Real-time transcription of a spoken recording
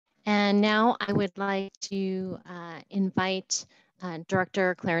And now I would like to invite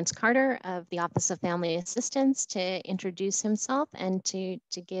Director Clarence Carter of the Office of Family Assistance to introduce himself and to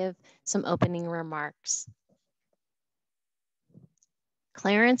give some opening remarks.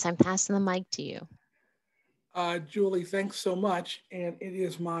 Clarence, I'm passing the mic to you. Julie, thanks so much. And it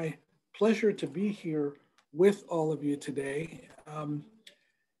is my pleasure to be here with all of you today.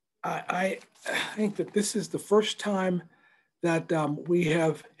 I think that this is the first time that we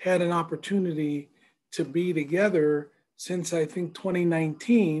have had an opportunity to be together since I think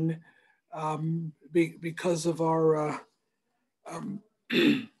 2019 because of our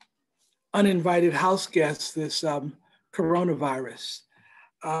uninvited house guests, this coronavirus.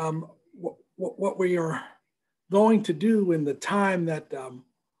 What we are going to do in the time that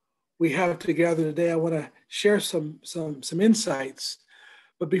we have together today, I want to share some insights.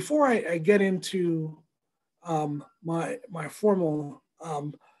 But before I get into my formal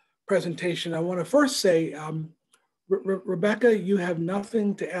presentation, I want to first say, Rebecca, you have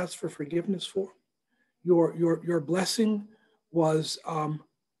nothing to ask for forgiveness for. Your blessing was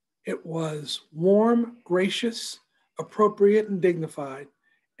it was warm, gracious, appropriate, and dignified.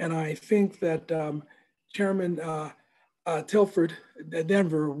 And I think that Chairman Tilford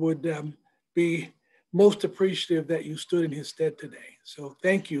Denver would be most appreciative that you stood in his stead today. So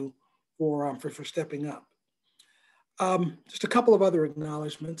thank you for stepping up. Just a couple of other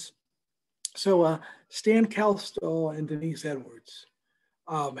acknowledgements. So Stan Calstall and Denise Edwards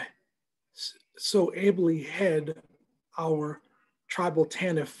so ably head our tribal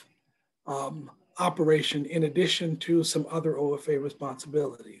TANF operation in addition to some other OFA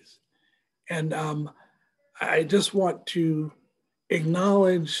responsibilities. And I just want to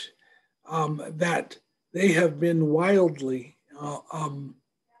acknowledge that they have been wildly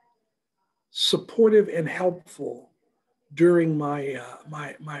supportive and helpful during my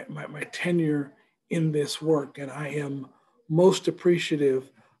tenure in this work, and I am most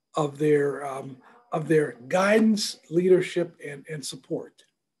appreciative of their guidance, leadership, and support.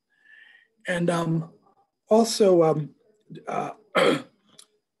 And also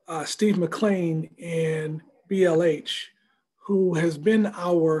Steve McLean and BLH, who has been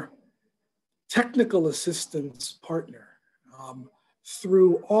our technical assistance partner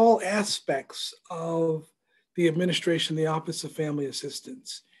through all aspects of the administration, the Office of Family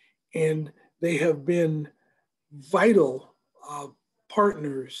Assistance. And they have been vital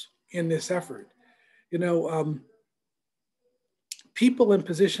partners in this effort. You know, people in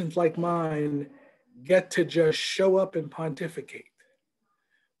positions like mine get to just show up and pontificate.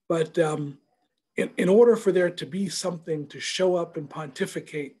 But in order for there to be something to show up and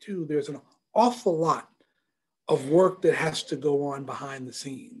pontificate to, there's an awful lot of work that has to go on behind the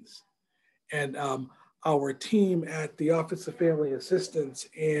scenes. And our team at the Office of Family Assistance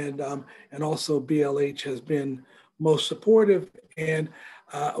and also BLH has been most supportive, and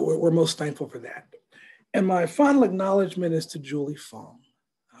we're most thankful for that. And my final acknowledgement is to Julie Fong.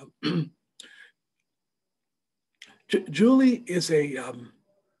 Julie is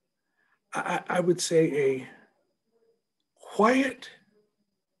I would say a quiet,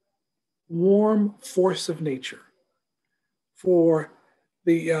 warm force of nature. For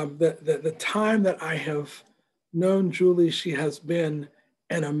the time that I have known Julie, she has been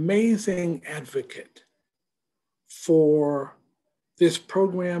an amazing advocate for this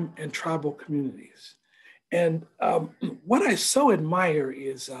program and tribal communities. And what I so admire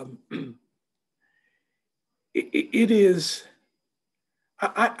is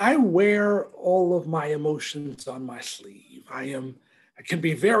I wear all of my emotions on my sleeve. I can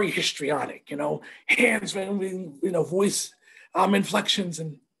be very histrionic, you know, hands, you know, voice inflections,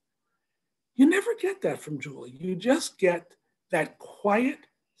 and you never get that from Julie. You just get that quiet,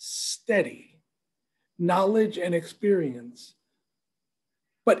 steady knowledge and experience.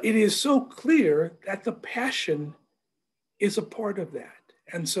 But it is so clear that the passion is a part of that.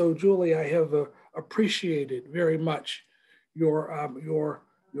 And so, Julie, I have appreciated very much your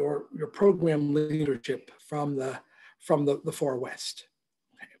program leadership from the far west.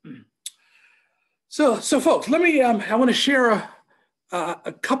 So folks, let me. I want to share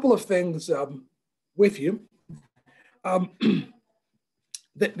a couple of things with you.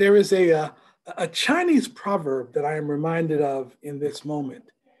 There is a Chinese proverb that I am reminded of in this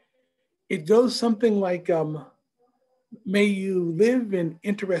moment. It goes something like, "May you live in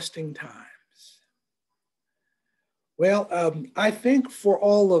interesting times." Well, I think for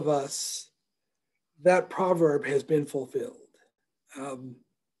all of us, that proverb has been fulfilled.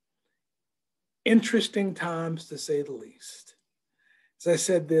 Interesting times, to say the least. As I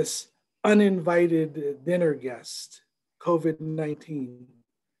said, this uninvited dinner guest, COVID-19,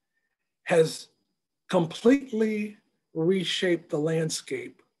 has completely reshaped the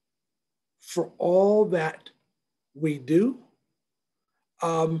landscape for all that we do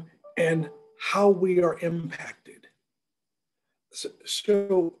and how we are impacted.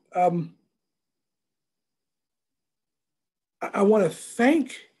 So I want to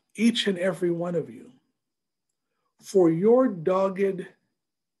thank each and every one of you for your dogged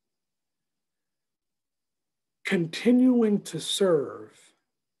continuing to serve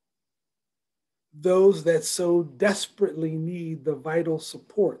those that so desperately need the vital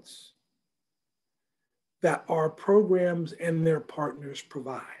supports that our programs and their partners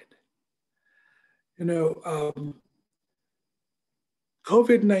provide. You know,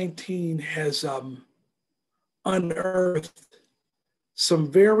 COVID-19 has unearthed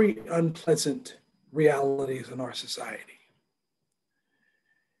some very unpleasant realities in our society.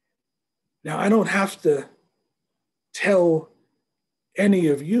 Now, I don't have to tell any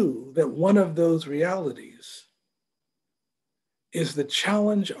of you that one of those realities is the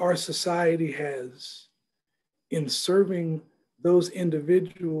challenge our society has in serving those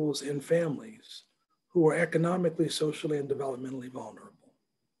individuals and families who are economically, socially, and developmentally vulnerable.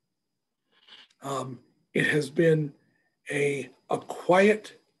 It has been a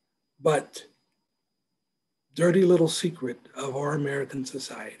quiet but dirty little secret of our American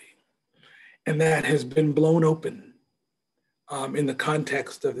society. And that has been blown open in the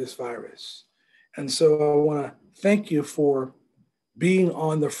context of this virus. And so I want to thank you for being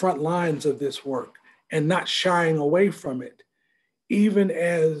on the front lines of this work and not shying away from it, even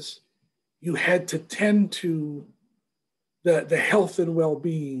as you had to tend to the health and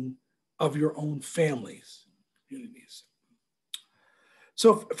well-being of your own families, communities.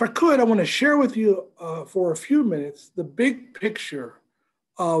 So if I could, I want to share with you for a few minutes the big picture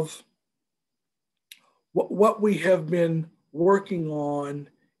of what we have been working on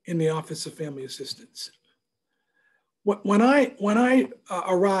in the Office of Family Assistance. When I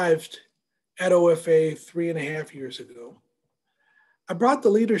arrived at OFA 3.5 years ago, I brought the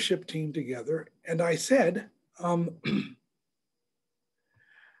leadership team together and I said,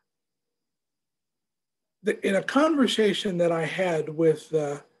 in a conversation that I had with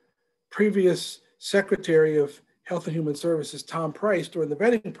the previous Secretary of Health and Human Services, Tom Price, during the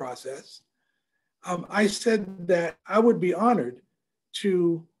vetting process, I said that I would be honored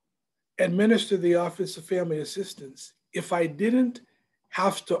to administer the Office of Family Assistance if I didn't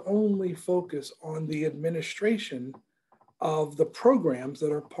have to only focus on the administration of the programs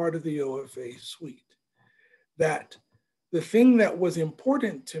that are part of the OFA suite. That the thing that was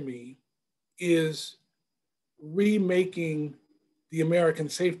important to me is remaking the American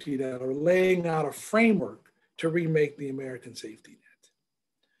safety net, or laying out a framework to remake the American safety net.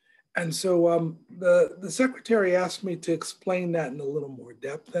 And so the secretary asked me to explain that in a little more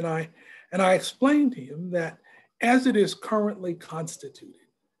depth, and I explained to him that as it is currently constituted,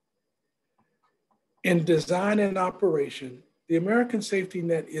 in design and operation, the American safety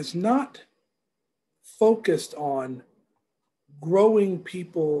net is not focused on growing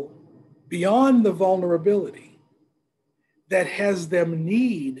people beyond the vulnerability that has them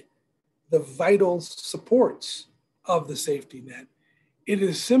need the vital supports of the safety net. It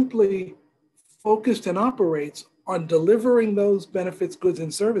is simply focused and operates on delivering those benefits, goods,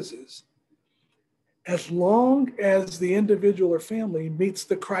 and services as long as the individual or family meets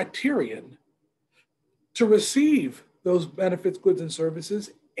the criterion to receive those benefits, goods, and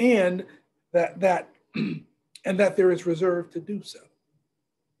services, and that there is reserve to do so.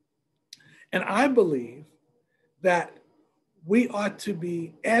 And I believe that we ought to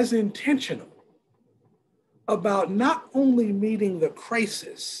be as intentional about not only meeting the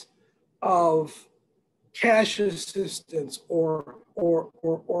crisis of cash assistance or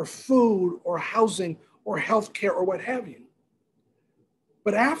food or housing or healthcare or what have you,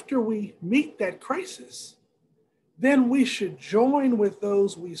 but after we meet that crisis, then we should join with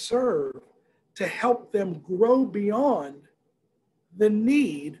those we serve to help them grow beyond the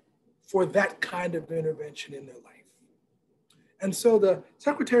need for that kind of intervention in their life. And so the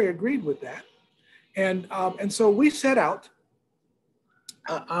secretary agreed with that. And so we set out.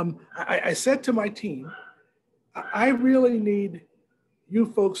 I said to my team, I really need you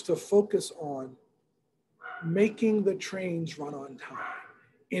folks to focus on making the trains run on time,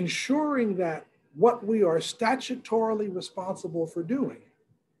 ensuring that what we are statutorily responsible for doing,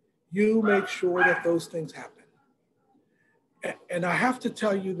 you make sure that those things happen. And I have to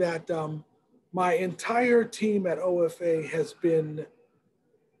tell you that my entire team at OFA has been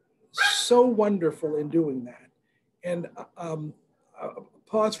so wonderful in doing that. And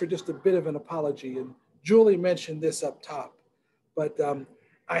pause for just a bit of an apology. And Julie mentioned this up top, but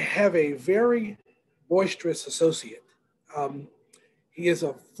I have a very boisterous associate. He is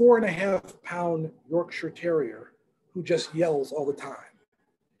a 4.5-pound Yorkshire Terrier who just yells all the time.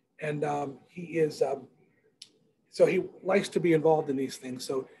 And so he likes to be involved in these things.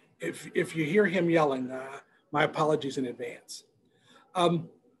 So if you hear him yelling, my apologies in advance.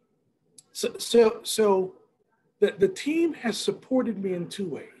 So the team has supported me in two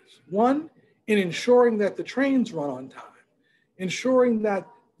ways. One, in ensuring that the trains run on time, ensuring that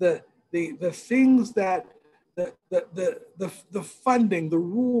the things that the funding, the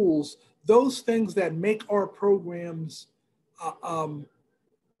rules, those things that make our programs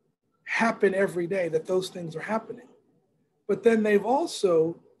happen every day, that those things are happening. But then they've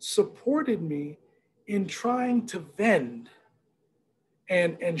also supported me in trying to vend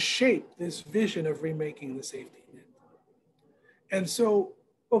and shape this vision of remaking the safety net. And so,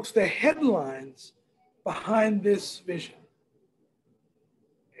 folks, the headlines behind this vision,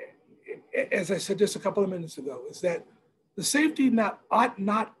 as I said just a couple of minutes ago, is that the safety net ought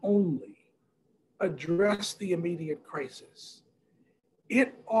not only address the immediate crisis,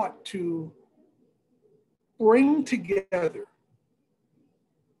 it ought to bring together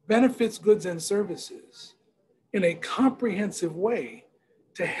benefits, goods, and services in a comprehensive way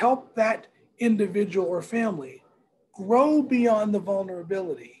to help that individual or family grow beyond the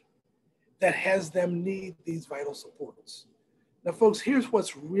vulnerability that has them need these vital supports. Now, folks, here's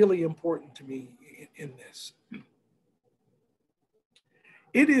what's really important to me in this.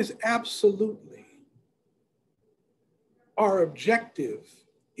 It is absolutely our objective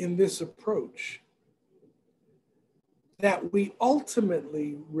in this approach that we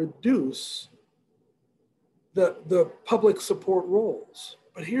ultimately reduce the public support roles.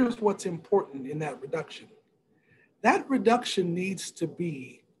 But here's what's important in that reduction. That reduction needs to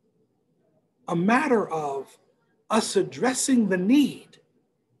be a matter of us addressing the need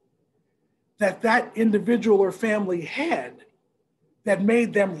that that individual or family had that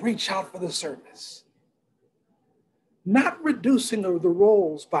made them reach out for the service. Not reducing the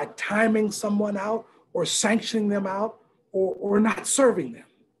roles by timing someone out or sanctioning them out or not serving them,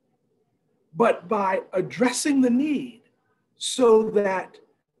 but by addressing the need so that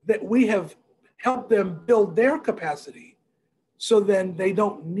we have helped them build their capacity so then they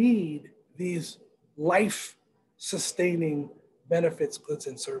don't need these life-sustaining benefits, goods,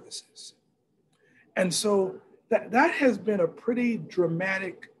 and services. And so that has been a pretty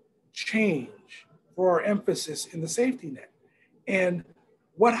dramatic change for our emphasis in the safety net. And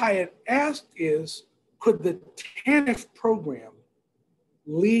what I had asked is, could the TANF program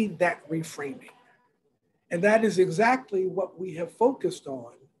lead that reframing? And that is exactly what we have focused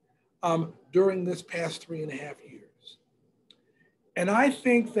on during this past 3.5 years. And I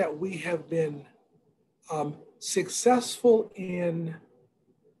think that we have been successful in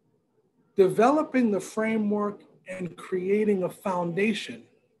developing the framework and creating a foundation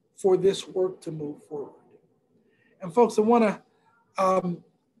for this work to move forward. And folks, I want to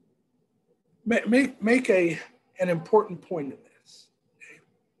make an important point in this. Okay?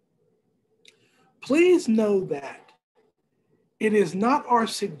 Please know that it is not our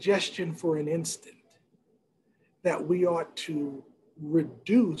suggestion for an instant that we ought to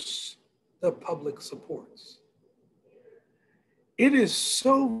reduce the public supports. It is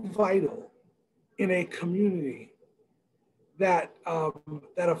so vital in a community that,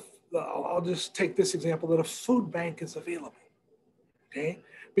 I'll just take this example, that a food bank is available, okay?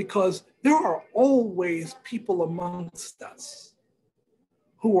 Because there are always people amongst us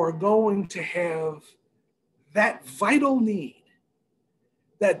who are going to have that vital need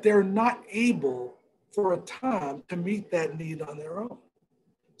that they're not able for a time to meet that need on their own.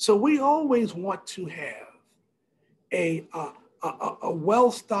 So we always want to have a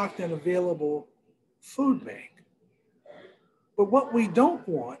well-stocked and available food bank. But what we don't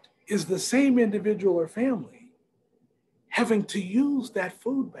want is the same individual or family having to use that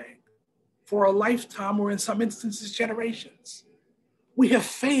food bank for a lifetime or in some instances, generations. We have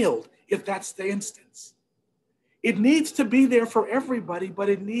failed if that's the instance. It needs to be there for everybody, but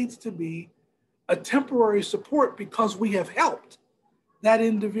it needs to be a temporary support because we have helped that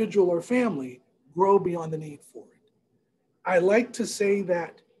individual or family grow beyond the need for it. I like to say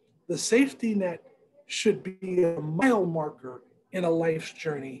that the safety net should be a mile marker in a life's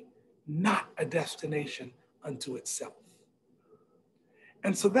journey, not a destination unto itself.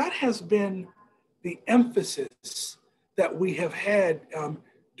 And so that has been the emphasis that we have had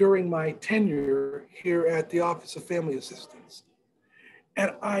during my tenure here at the Office of Family Assistance.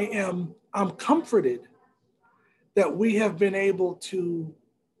 And I'm comforted that we have been able to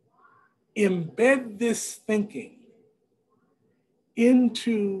embed this thinking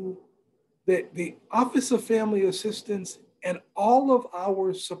into the Office of Family Assistance and all of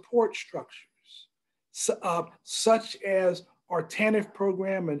our support structures, such as our TANF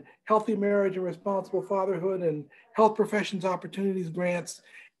program and Healthy Marriage and Responsible Fatherhood and Health Professions Opportunities Grants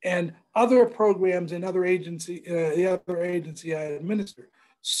and other programs in other the other agency I administer,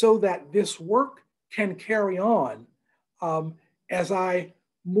 so that this work can carry on as I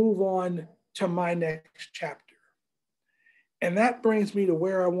move on to my next chapter. And that brings me to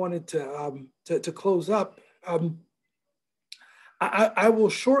where I wanted to close up. I will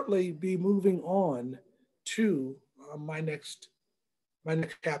shortly be moving on to my next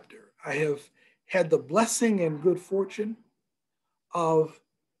chapter. I have had the blessing and good fortune of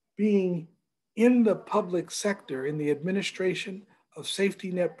being in the public sector, in the administration of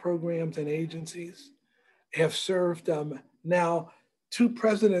safety net programs and agencies. I have served now 2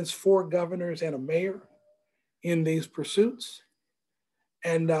 presidents, 4 governors, and a mayor in these pursuits.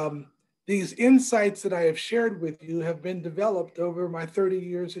 And these insights that I have shared with you have been developed over my 30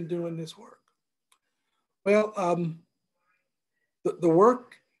 years in doing this work. Well, the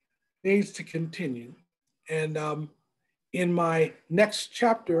work needs to continue. And in my next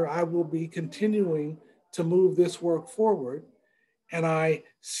chapter, I will be continuing to move this work forward. And I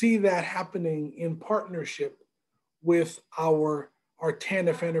see that happening in partnership with our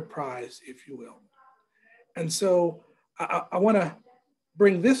TANF enterprise, if you will. And so I want to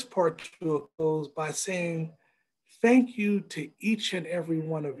bring this part to a close by saying thank you to each and every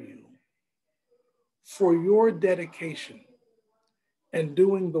one of you for your dedication and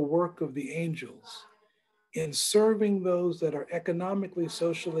doing the work of the angels in serving those that are economically,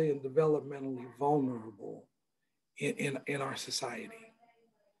 socially, and developmentally vulnerable in our society.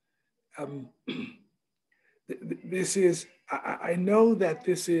 This is, I know that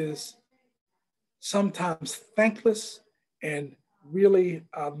this is sometimes thankless and really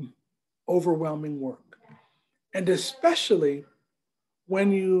overwhelming work. And especially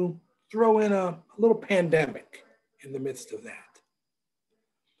when you throw in a little pandemic in the midst of that.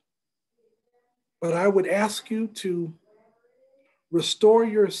 But I would ask you to restore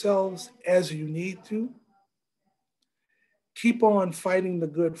yourselves as you need to. Keep on fighting the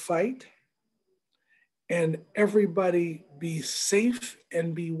good fight. And everybody be safe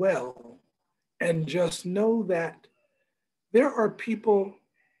and be well. And just know that there are people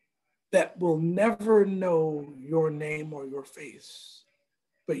that will never know your name or your face,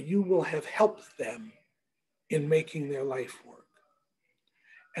 but you will have helped them in making their life work.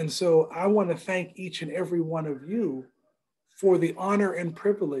 And so I want to thank each and every one of you for the honor and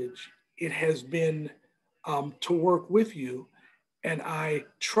privilege it has been to work with you. And I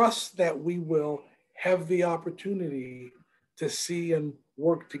trust that we will have the opportunity to see and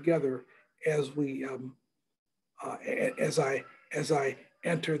work together as we, as I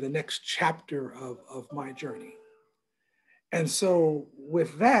enter the next chapter of my journey. And so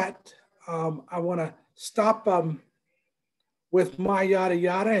with that, I want to stop with my yada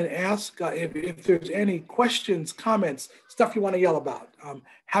yada and ask if there's any questions, comments, stuff you want to yell about. I'm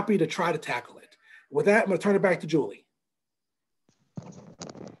happy to try to tackle it. With that, I'm going to turn it back to Julie.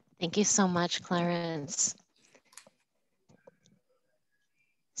 Thank you so much, Clarence.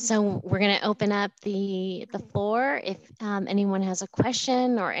 So we're going to open up the floor. If anyone has a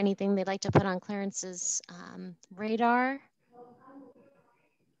question or anything they'd like to put on Clarence's radar,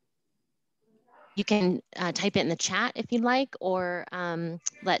 you can type it in the chat if you'd like, or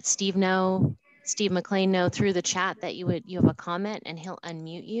let Steve McLean know through the chat that you have a comment, and he'll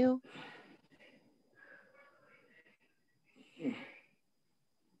unmute you.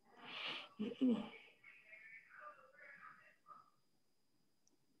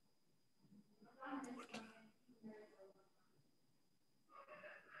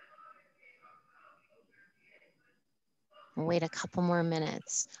 We'll wait a couple more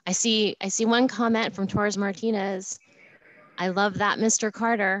minutes. I see one comment from Torres Martinez. I love that, Mr.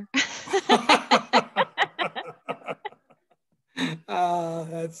 Carter.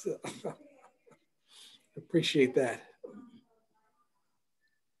 That's appreciate that.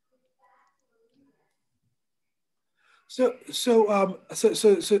 So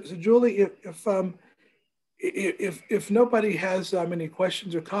Julie, if nobody has any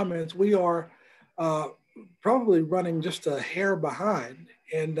questions or comments, we are probably running just a hair behind,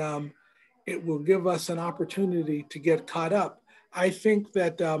 and it will give us an opportunity to get caught up. I think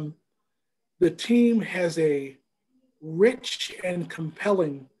that the team has a rich and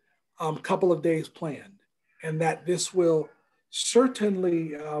compelling couple of days planned, and that this will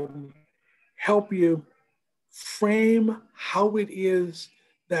certainly help you frame how it is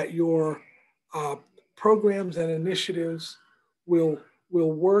that your programs and initiatives will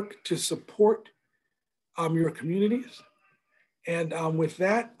work to support your communities. And with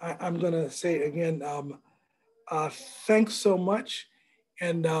that, I'm going to say again, thanks so much,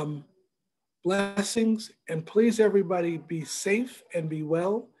 and blessings. And please, everybody, be safe and be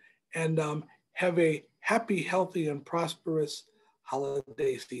well, and have a happy, healthy, and prosperous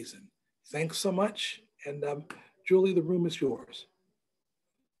holiday season. Thanks so much. And Julie, the room is yours.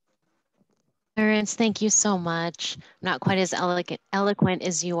 Clarence, thank you so much. Not quite as eloquent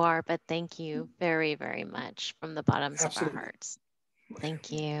as you are, but thank you very, very much from the bottoms of our hearts.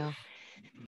 Thank you.